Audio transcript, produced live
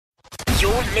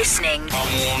You're listening to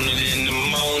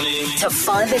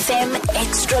 5FM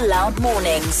Extra Loud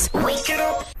Mornings. Wake it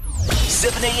up.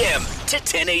 7 a.m. to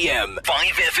 10 a.m.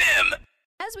 5FM.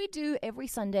 As we do every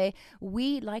Sunday,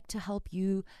 we like to help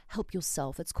you help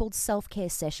yourself. It's called self-care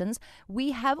sessions.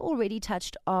 We have already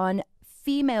touched on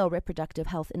female reproductive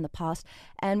health in the past,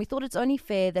 and we thought it's only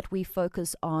fair that we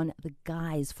focus on the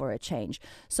guys for a change.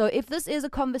 So if this is a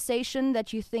conversation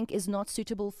that you think is not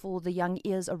suitable for the young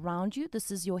ears around you,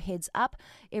 this is your heads up.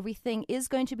 Everything is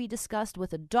going to be discussed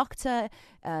with a doctor.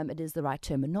 It is the right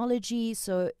terminology,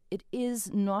 so it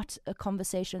is not a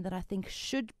conversation that I think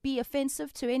should be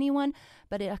offensive to anyone.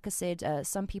 But like I said,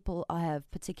 some people have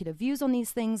particular views on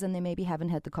these things and they maybe haven't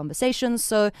had the conversation.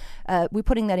 So we're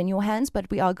putting that in your hands, but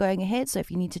we are going ahead. So if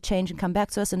you need to change and come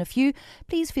back to us in a few,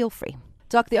 please feel free.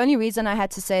 Doc, the only reason I had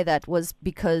to say that was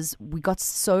because we got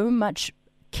so much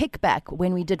kickback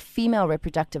when we did female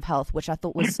reproductive health, which I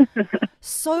thought was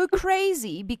so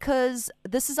crazy, because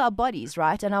this is our bodies,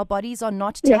 right? And our bodies are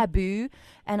not taboo,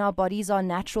 and our bodies are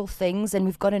natural things, and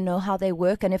we've got to know how they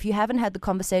work. And if you haven't had the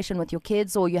conversation with your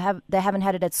kids, or they haven't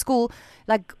had it at school,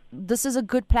 like, this is a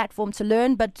good platform to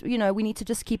learn, but we need to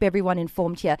just keep everyone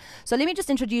informed here. So let me just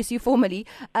introduce you formally.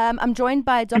 I'm joined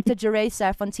by Dr Jireh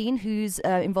Serfontein, who's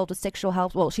involved with sexual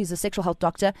health. Well, she's a sexual health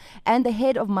doctor and the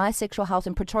head of MySexualHealth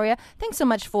in Pretoria. Thanks so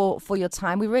much for your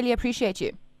time. We really appreciate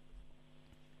you.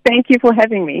 Thank you for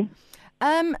having me.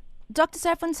 Dr.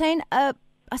 Serfontein, I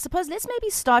suppose let's maybe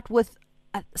start with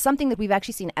something that we've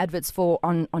actually seen adverts for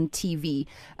on TV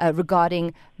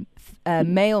regarding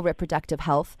male reproductive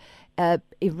health,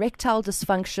 erectile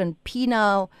dysfunction,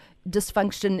 penile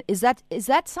dysfunction. Is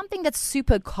that something that's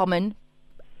super common?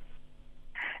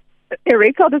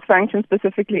 Erectile dysfunction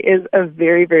specifically is a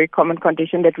very, very common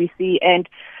condition that we see, and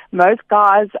most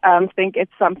guys think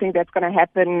it's something that's going to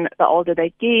happen the older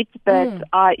they get, but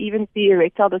I even see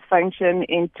erectile dysfunction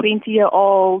in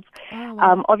 20-year-olds. Oh,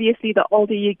 wow. Obviously, the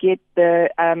older you get, the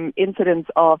incidence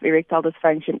of erectile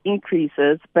dysfunction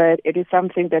increases, but it is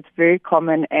something that's very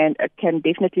common, and it can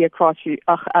definitely affect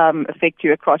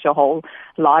you across your whole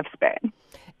lifespan.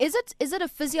 Is it a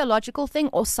physiological thing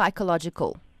or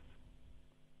psychological?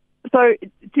 So,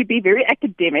 to be very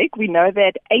academic, we know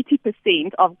that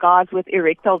 80% of guys with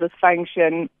erectile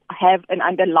dysfunction have an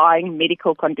underlying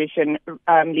medical condition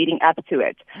leading up to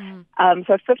it.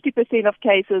 So 50% of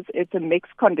cases, it's a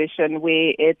mixed condition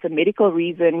where it's a medical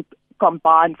reason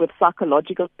combined with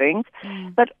psychological things.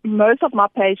 But most of my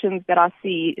patients that I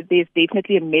see, there's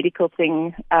definitely a medical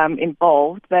thing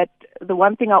involved. But the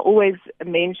one thing I always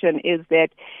mention is that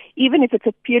even if it's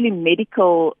a purely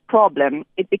medical problem,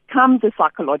 it becomes a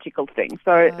psychological thing.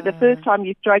 So the first time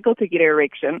you struggle to get an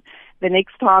erection, the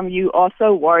next time you are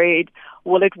so worried,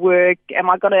 will it work? Am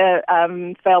I going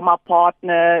to fail my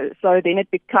partner? So then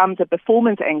it becomes a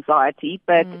performance anxiety.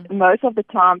 But most of the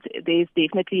times, there's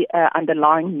definitely an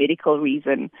underlying medical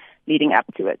reason leading up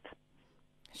to it.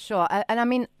 Sure. And I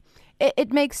mean,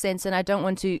 it makes sense. And I don't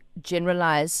want to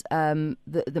generalize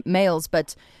the males,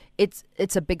 but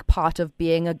it's a big part of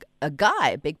being a guy,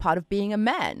 a big part of being a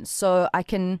man. So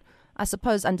I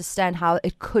suppose, understand how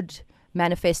it could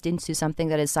manifest into something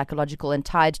that is psychological and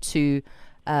tied to,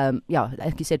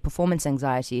 like you said, performance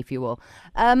anxiety, if you will.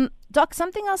 Doc,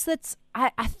 something else that's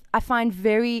I find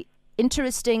very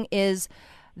interesting is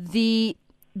the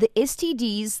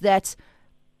STDs that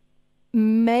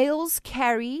males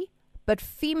carry, but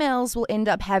females will end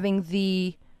up having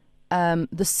the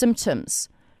symptoms.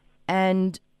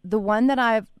 And the one that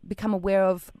I've become aware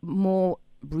of more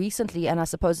recently, and I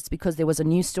suppose it's because there was a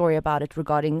news story about it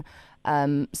regarding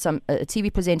a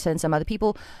TV presenter and some other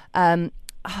people. I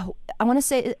want to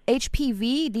say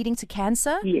HPV leading to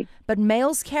cancer, yes. But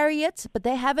males carry it, but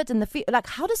they have it in the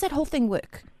how does that whole thing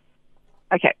work?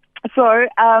 Okay, so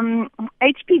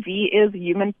HPV is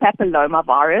human papilloma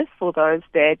virus, for those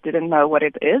that didn't know what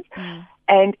it is.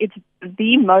 And it's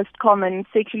the most common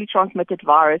sexually transmitted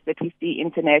virus that we see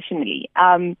internationally.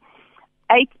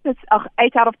 8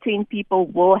 out of 10 people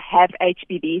will have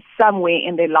HPV somewhere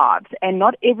in their lives, and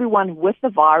not everyone with the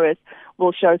virus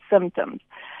will show symptoms.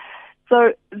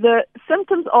 So the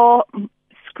symptoms are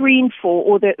screened for,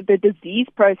 or the disease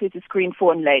process is screened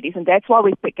for in ladies, and that's why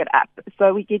we pick it up.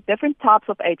 So we get different types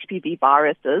of HPV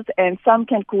viruses, and some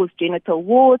can cause genital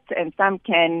warts, and some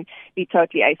can be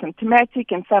totally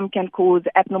asymptomatic, and some can cause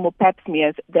abnormal pap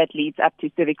smears that leads up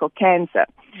to cervical cancer.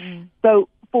 So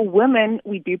for women,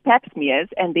 we do pap smears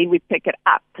and then we pick it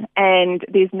up. And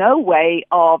there's no way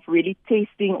of really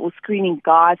testing or screening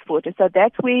guys for it. And so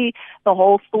that's where the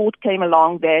whole thought came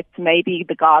along that maybe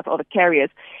the guys are the carriers.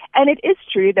 And it is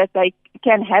true that they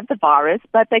can have the virus,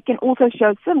 but they can also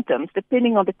show symptoms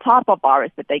depending on the type of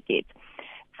virus that they get.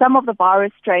 some of the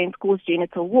virus strains cause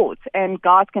genital warts, and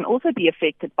guys can also be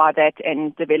affected by that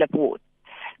and develop warts.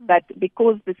 But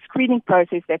because the screening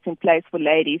process that's in place for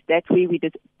ladies, that's where we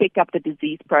just pick up the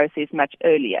disease process much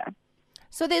earlier.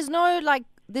 So there's no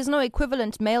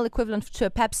male equivalent to a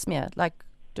pap smear, like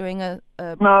doing a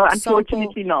no,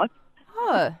 unfortunately not.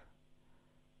 Oh.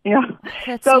 Yeah.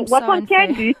 So what one unfair.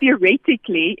 can do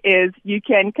theoretically is you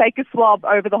can take a swab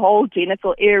over the whole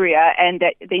genital area and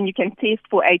then you can test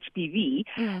for HPV,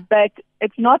 but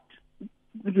it's not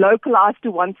localized to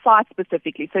one site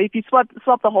specifically. So if you swab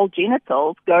the whole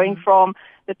genitals, going from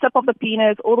the tip of the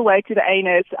penis all the way to the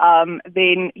anus,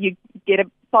 then you get a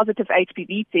positive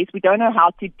HPV test. We don't know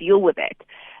how to deal with that.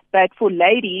 But for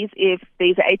ladies, if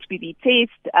there's a HPV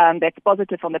test that's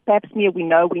positive on the pap smear, we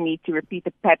know we need to repeat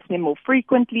the pap smear more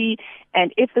frequently.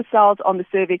 And if the cells on the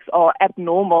cervix are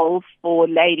abnormal for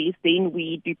ladies, then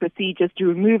we do procedures to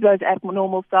remove those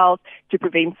abnormal cells to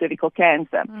prevent cervical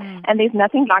cancer. And there's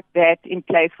nothing like that in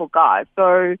place for guys.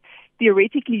 So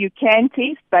theoretically you can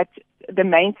test, but the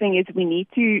main thing is we need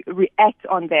to react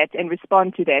on that and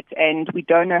respond to that, and we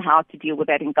don't know how to deal with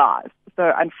that in guys.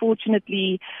 So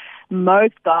unfortunately,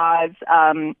 most guys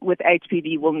with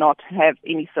HPV will not have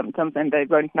any symptoms and they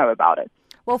won't know about it.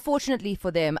 Well, fortunately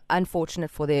for them, unfortunate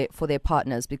for their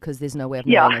partners, because there's no way of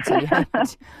knowing until you have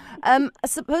it. I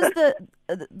suppose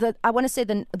I want to say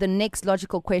the next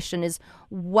logical question is,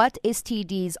 what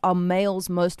STDs are males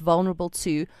most vulnerable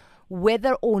to,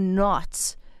 whether or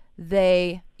not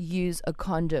they use a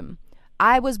condom?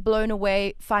 I was blown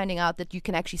away finding out that you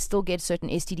can actually still get certain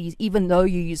STDs even though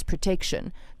you use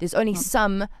protection. There's only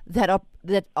some that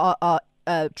are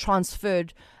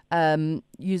transferred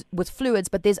with fluids,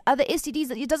 but there's other STDs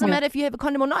that it doesn't matter if you have a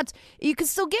condom or not. You can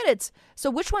still get it.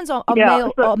 So which ones are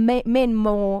men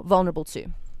more vulnerable to?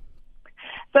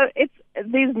 So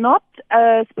there's not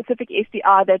a specific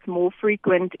STI that's more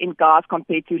frequent in guys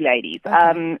compared to ladies.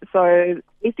 Okay. So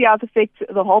STIs affect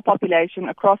the whole population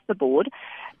across the board.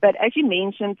 But as you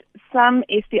mentioned, some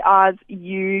STIs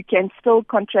you can still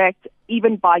contract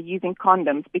even by using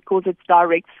condoms because it's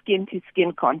direct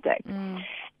skin-to-skin contact.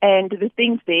 And the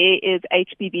things there is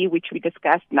HPV, which we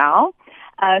discussed now.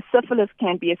 Syphilis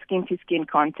can be a skin-to-skin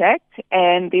contact.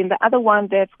 And then the other one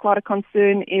that's quite a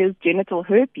concern is genital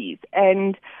herpes.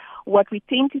 And what we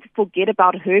tend to forget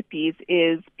about herpes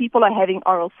is people are having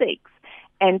oral sex.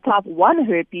 And type 1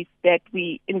 herpes that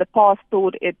we in the past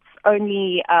thought it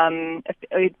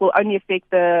will only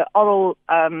affect the oral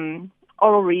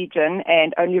region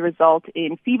and only result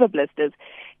in fever blisters,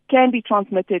 can be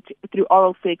transmitted through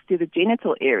oral sex to the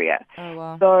genital area. Oh,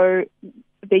 wow. So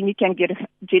then you can get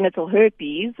genital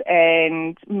herpes,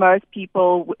 and most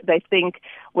people, they think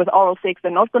with oral sex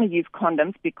they're not going to use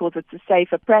condoms because it's a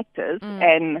safer practice,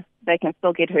 and they can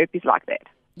still get herpes like that.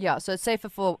 Yeah, so it's safer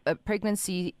for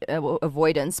pregnancy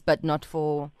avoidance, but not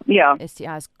for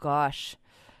STIs. Gosh.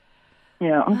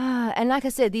 Yeah. And like I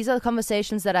said, these are the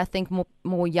conversations that I think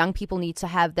more young people need to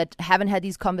have that haven't had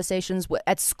these conversations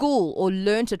at school or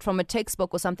learned it from a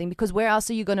textbook or something, because where else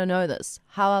are you going to know this?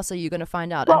 How else are you going to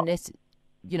find out unless,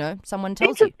 someone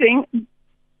tells you?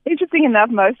 Interesting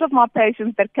enough, most of my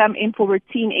patients that come in for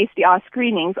routine STI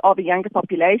screenings are the younger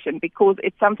population because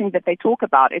it's something that they talk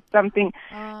about. It's something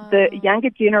the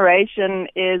younger generation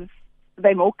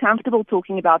they're more comfortable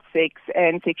talking about sex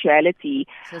and sexuality.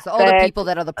 So it's the older people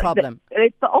that are the problem.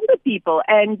 It's the older people.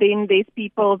 And then there's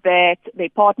people that their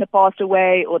partner passed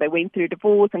away or they went through a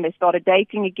divorce and they started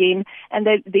dating again. And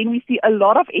then we see a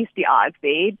lot of STIs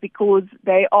there because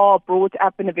they are brought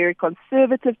up in a very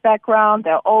conservative background.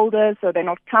 They're older, so they're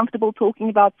not comfortable talking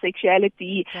about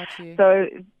sexuality. Got you. So,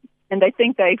 and they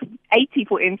think they're 80,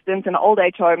 for instance, in an old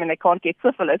age home and they can't get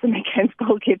syphilis, and they can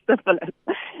still get syphilis.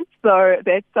 So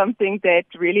that's something that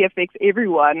really affects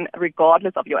everyone,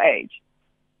 regardless of your age.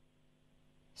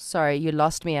 Sorry, you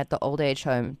lost me at the old age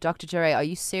home. Dr. Jireh, are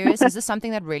you serious? Is this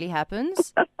something that really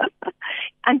happens?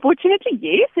 Unfortunately,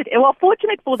 yes.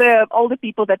 Fortunate for the older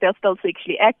people that they're still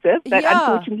sexually active, but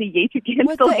unfortunately, yes, you can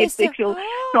still get sexual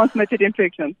transmitted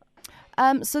infections.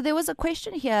 So there was a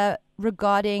question here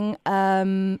regarding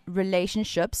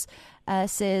relationships.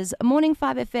 Says, morning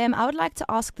 5FM, I would like to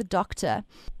ask the doctor,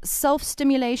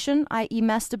 self-stimulation, i.e.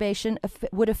 masturbation,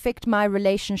 would affect my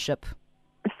relationship?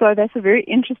 So that's a very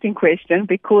interesting question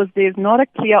because there's not a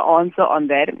clear answer on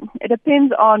that. It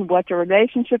depends on what your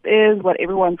relationship is, what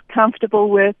everyone's comfortable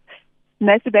with.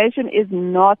 Masturbation is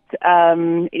not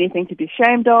anything to be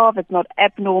ashamed of. It's not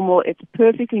abnormal. It's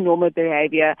perfectly normal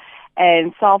behavior,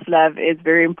 and self-love is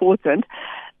very important.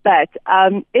 But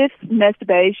if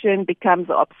masturbation becomes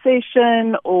an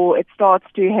obsession or it starts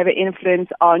to have an influence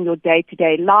on your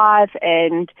day-to-day life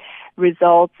and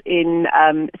results in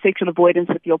sexual avoidance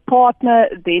with your partner,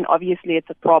 then obviously it's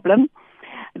a problem.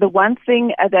 The one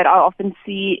thing that I often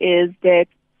see is that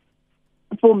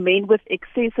for men with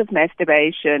excessive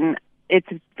masturbation, it's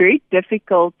very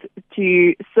difficult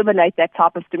to simulate that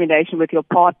type of stimulation with your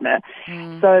partner.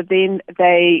 So then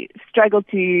they struggle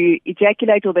to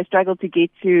ejaculate or they struggle to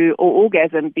get to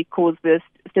orgasm because this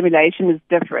stimulation is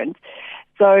different.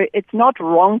 So it's not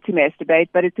wrong to masturbate,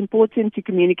 but it's important to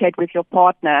communicate with your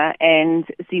partner and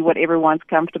see what everyone's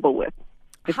comfortable with,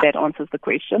 if that answers the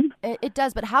question. It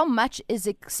does, but how much is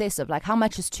excessive? Like, how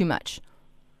much is too much?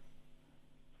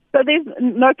 So there's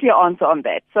no clear answer on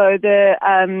that. So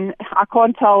I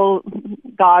can't tell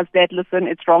guys that, listen,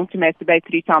 it's wrong to masturbate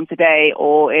 3 times a day,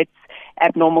 or it's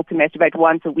abnormal to masturbate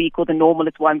once a week, or the normal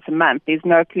is once a month. There's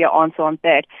no clear answer on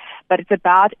that. But it's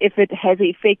about if it has an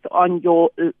effect on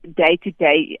your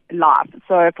day-to-day life.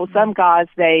 So for some guys,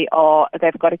 they've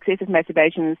got excessive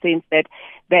masturbation in the sense that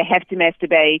they have to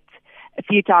masturbate a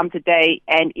few times a day,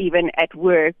 and even at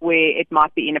work where it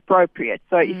might be inappropriate.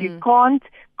 So if you can't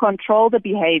control the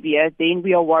behavior, then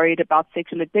we are worried about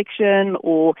sexual addiction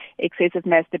or excessive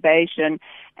masturbation,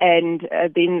 and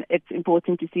then it's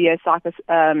important to see a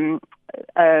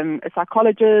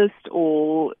psychologist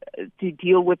or to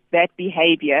deal with that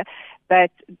behavior.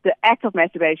 But the act of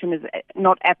masturbation is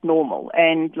not abnormal.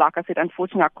 And like I said,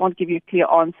 unfortunately, I can't give you a clear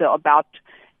answer about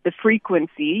the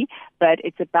frequency, but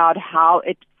it's about how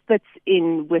it fits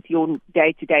in with your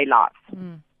day-to-day life.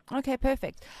 Okay,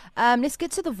 perfect. Let's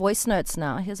get to the voice notes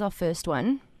now. Here's our first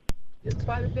one. If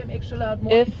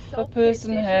a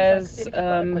person has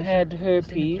had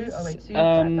herpes,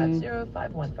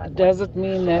 does it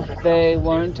mean that they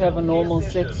won't have a normal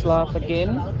sex life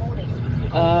again?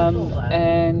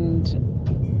 And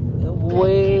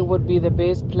where would be the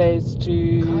best place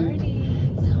to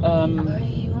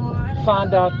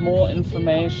find out more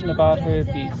information about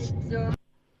herpes?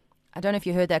 I don't know if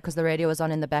you heard that because the radio was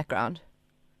on in the background.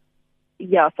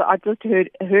 Yeah, so I just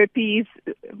heard herpes,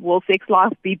 will sex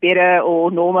life be better or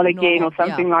normal again or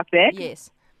something like that? Yes.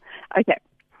 Okay.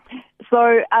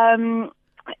 So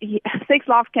sex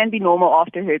life can be normal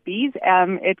after herpes.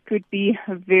 It could be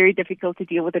very difficult to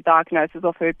deal with the diagnosis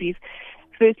of herpes.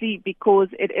 Firstly, because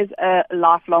it is a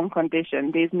lifelong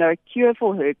condition. There's no cure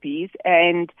for herpes,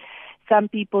 and some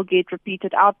people get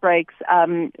repeated outbreaks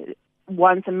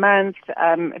once a month,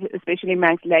 especially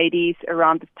amongst ladies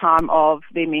around the time of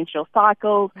their menstrual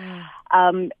cycle.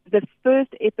 The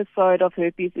first episode of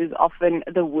herpes is often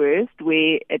the worst,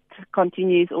 where it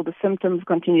continues, or the symptoms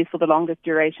continues for the longest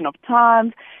duration of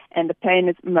time, and the pain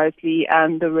is mostly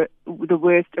the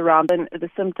worst around. And the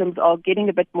symptoms are getting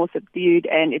a bit more subdued,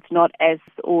 and it's not as,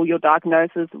 or your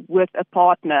diagnosis with a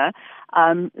partner,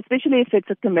 especially if it's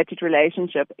a committed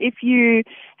relationship. If you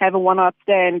have a one-night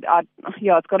stand,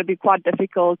 it's got to be quite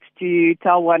difficult to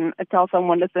tell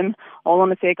someone, listen, hold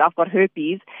on a sec, I've got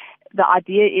herpes. The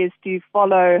idea is to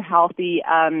follow healthy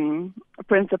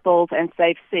principles and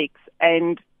safe sex,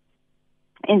 and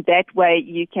in that way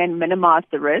you can minimize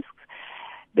the risks.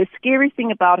 The scary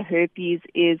thing about herpes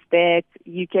is that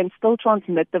you can still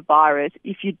transmit the virus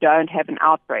if you don't have an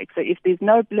outbreak. So if there's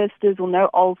no blisters or no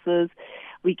ulcers,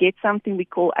 we get something we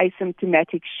call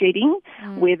asymptomatic shedding,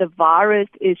 where the virus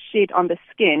is shed on the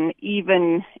skin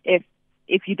even if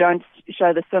you don't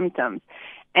show the symptoms.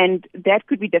 And that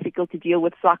could be difficult to deal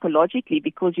with psychologically,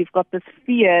 because you've got this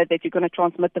fear that you're going to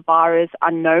transmit the virus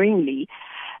unknowingly.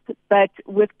 But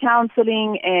with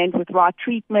counseling and with right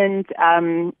treatment,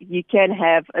 you can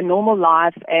have a normal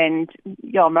life. And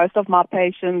most of my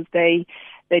patients, they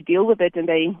deal with it and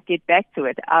they get back to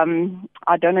it.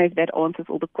 I don't know if that answers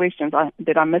all the questions.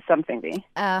 Did I miss something there?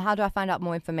 How do I find out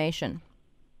more information?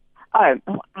 There's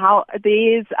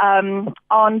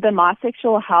on the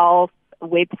MySexualHealth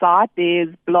website, there's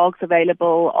blogs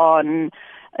available on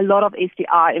a lot of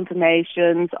STI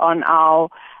information, on our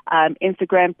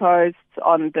Instagram posts,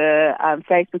 on the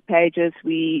Facebook pages.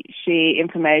 We share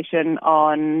information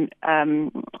on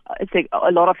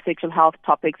a lot of sexual health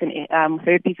topics, and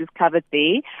herpes is covered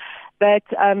there. But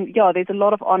there's a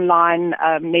lot of online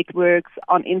networks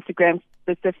on Instagram.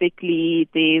 Specifically,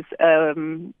 there's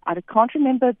I can't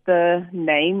remember the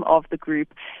name of the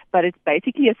group, but it's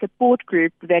basically a support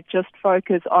group that just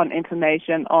focus on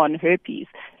information on herpes.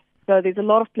 So there's a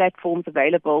lot of platforms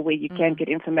available where you can get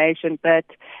information. But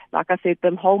like I said,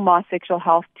 the whole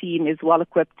MySexualHealth team is well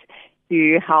equipped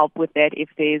to help with that if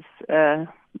there's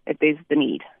the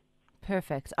need.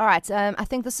 Perfect. All right. I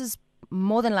think this is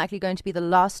more than likely going to be the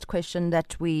last question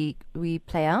that we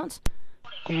play out.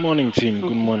 Good morning, team.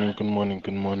 Good morning, good morning,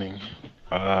 good morning.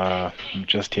 I'm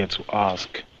just here to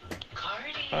ask.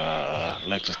 I'd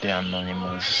like to stay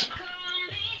anonymous.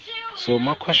 So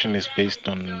my question is based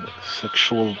on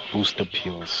sexual booster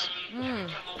pills.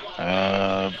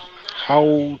 Uh,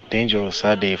 how dangerous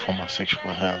are they for my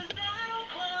sexual health?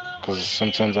 Because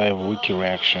sometimes I have weak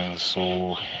reactions,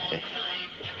 so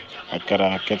I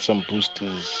gotta get some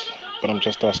boosters. But I'm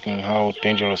just asking, how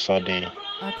dangerous are they?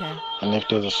 Okay. And if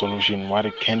there's a solution, what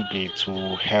it can be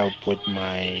to help with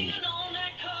my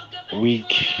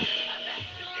weak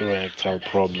erectile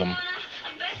problem.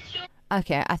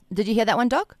 Okay. Did you hear that one,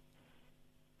 Doc?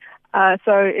 So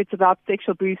it's about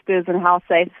sexual boosters and how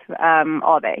safe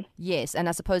are they? Yes, and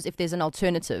I suppose if there's an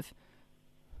alternative.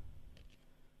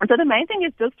 So the main thing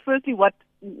is just firstly what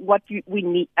we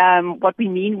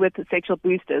mean with the sexual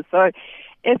boosters. So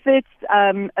if it's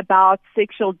about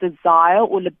sexual desire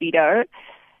or libido,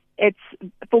 it's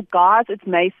for guys. It's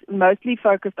mostly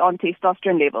focused on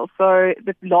testosterone levels. So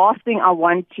the last thing I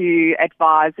want to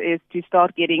advise is to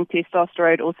start getting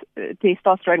testosterone or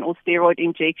steroid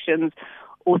injections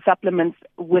or supplements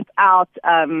without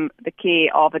the care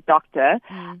of a doctor.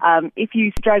 If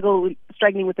you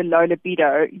struggling with a low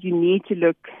libido, you need to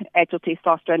look at your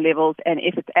testosterone levels, and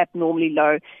if it's abnormally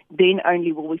low, then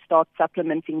only will we start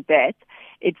supplementing that.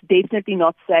 It's definitely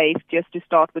not safe just to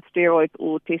start with steroids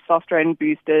or testosterone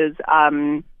boosters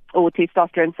or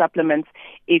testosterone supplements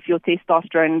if your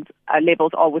testosterone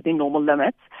levels are within normal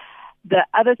limits. The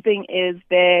other thing is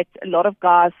that a lot of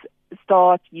guys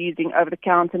start using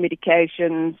over-the-counter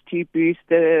medications to boost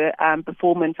the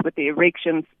performance with the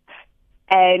erections.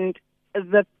 And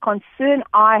the concern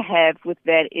I have with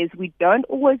that is we don't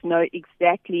always know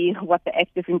exactly what the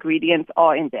active ingredients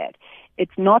are in that.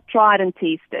 It's not tried and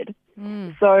tested.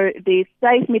 So there's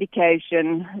safe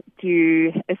medication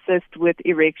to assist with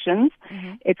erections.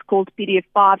 It's called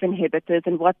PDF5 inhibitors,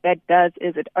 and what that does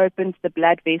is it opens the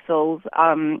blood vessels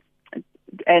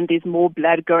and there's more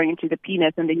blood going into the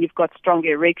penis, and then you've got stronger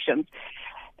erections.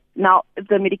 Now,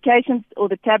 the medications or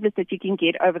the tablets that you can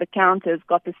get over the counter has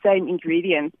got the same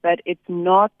ingredients, but it's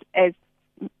not as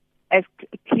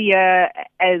clear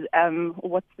as,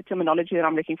 what's the terminology that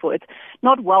I'm looking for? It's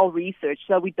not well researched,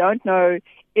 so we don't know,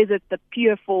 is it the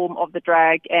pure form of the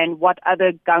drug and what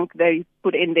other gunk they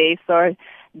put in there. So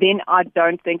then I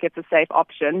don't think it's a safe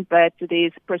option, but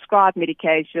there's prescribed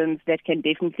medications that can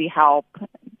definitely help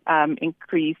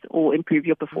increase or improve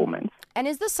your performance. And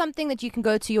is this something that you can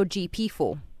go to your GP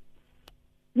for?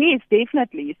 Yes,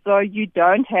 definitely. So you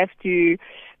don't have to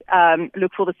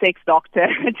look for the sex doctor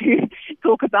to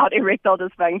talk about erectile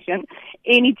dysfunction.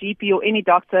 Any GP or any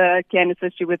doctor can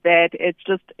assist you with that. It's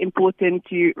just important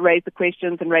to raise the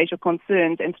questions and raise your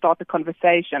concerns and start the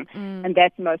conversation. And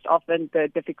that's most often the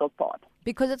difficult part.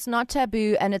 Because it's not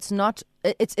taboo, and it's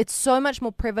so much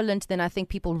more prevalent than I think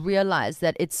people realize,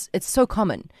 that it's so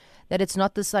common that it's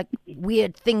not this like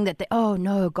weird thing that oh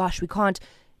no, gosh, we can't.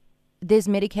 There's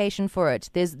medication for it.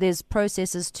 There's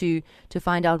processes to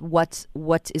find out what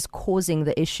is causing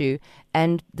the issue,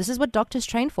 and this is what doctors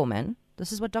train for, man.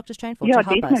 This is what doctors train for, to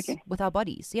help us with our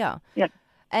bodies. Yeah.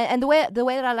 And the way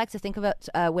that I like to think of it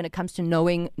when it comes to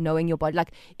knowing your body,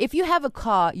 like if you have a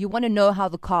car, you want to know how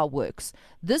the car works.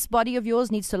 This body of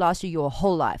yours needs to last you your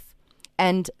whole life,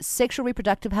 and sexual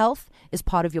reproductive health is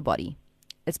part of your body.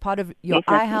 It's part of your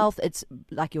eye health. It's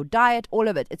like your diet, all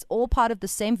of it. It's all part of the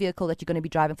same vehicle that you're going to be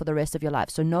driving for the rest of your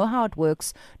life. So know how it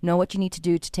works, know what you need to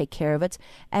do to take care of it,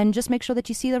 and just make sure that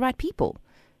you see the right people.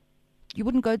 You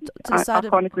wouldn't go to the side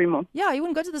of... I can't agree more. Yeah, you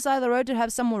wouldn't go to the side of the road to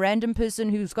have some random person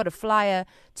who's got a flyer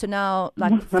to now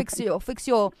like fix your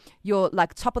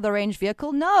like top of the range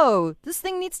vehicle. No, this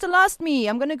thing needs to last me.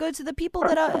 I'm going to go to the people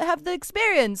that have the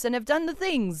experience and have done the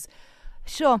things.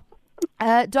 Sure.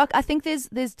 Doc, I think there's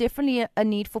definitely a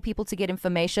need for people to get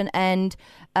information, and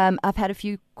I've had a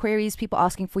few queries, people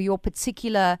asking for your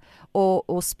particular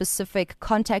or specific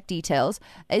contact details.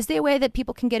 Is there a way that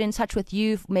people can get in touch with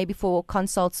you, maybe for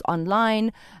consults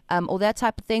online or that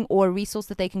type of thing, or a resource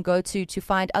that they can go to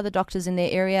find other doctors in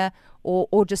their area,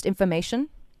 or just information?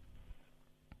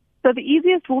 So the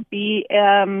easiest will be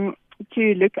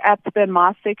to look at the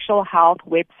MySexualHealth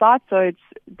website. So it's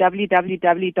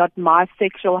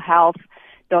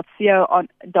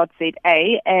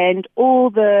www.mysexualhealth.co.za, and all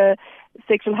the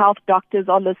sexual health doctors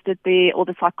are listed there, all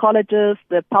the psychologists,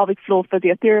 the pelvic floor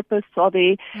physiotherapists are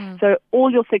there. So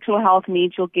all your sexual health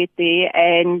needs you'll get there,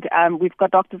 and we've got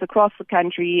doctors across the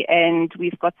country, and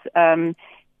we've got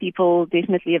people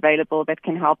definitely available that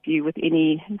can help you with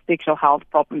any sexual health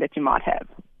problem that you might have.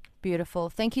 Beautiful.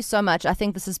 Thank you so much. I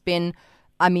think this has been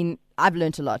I mean, I've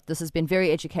learned a lot. This has been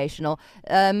very educational.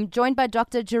 Joined by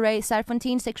Dr. Jireh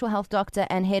Serfontein, sexual health doctor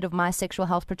and head of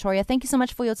MySexualHealth Pretoria. Thank you so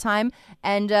much for your time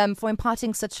and for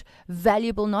imparting such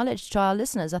valuable knowledge to our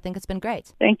listeners. I think it's been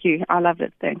great. Thank you. I love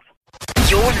it. Thanks.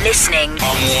 You're listening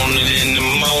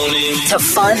to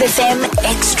 5FM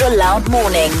Extra Loud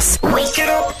Mornings. Wake it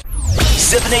up.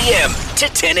 7 a.m. to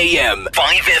 10 a.m.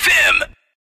 5FM.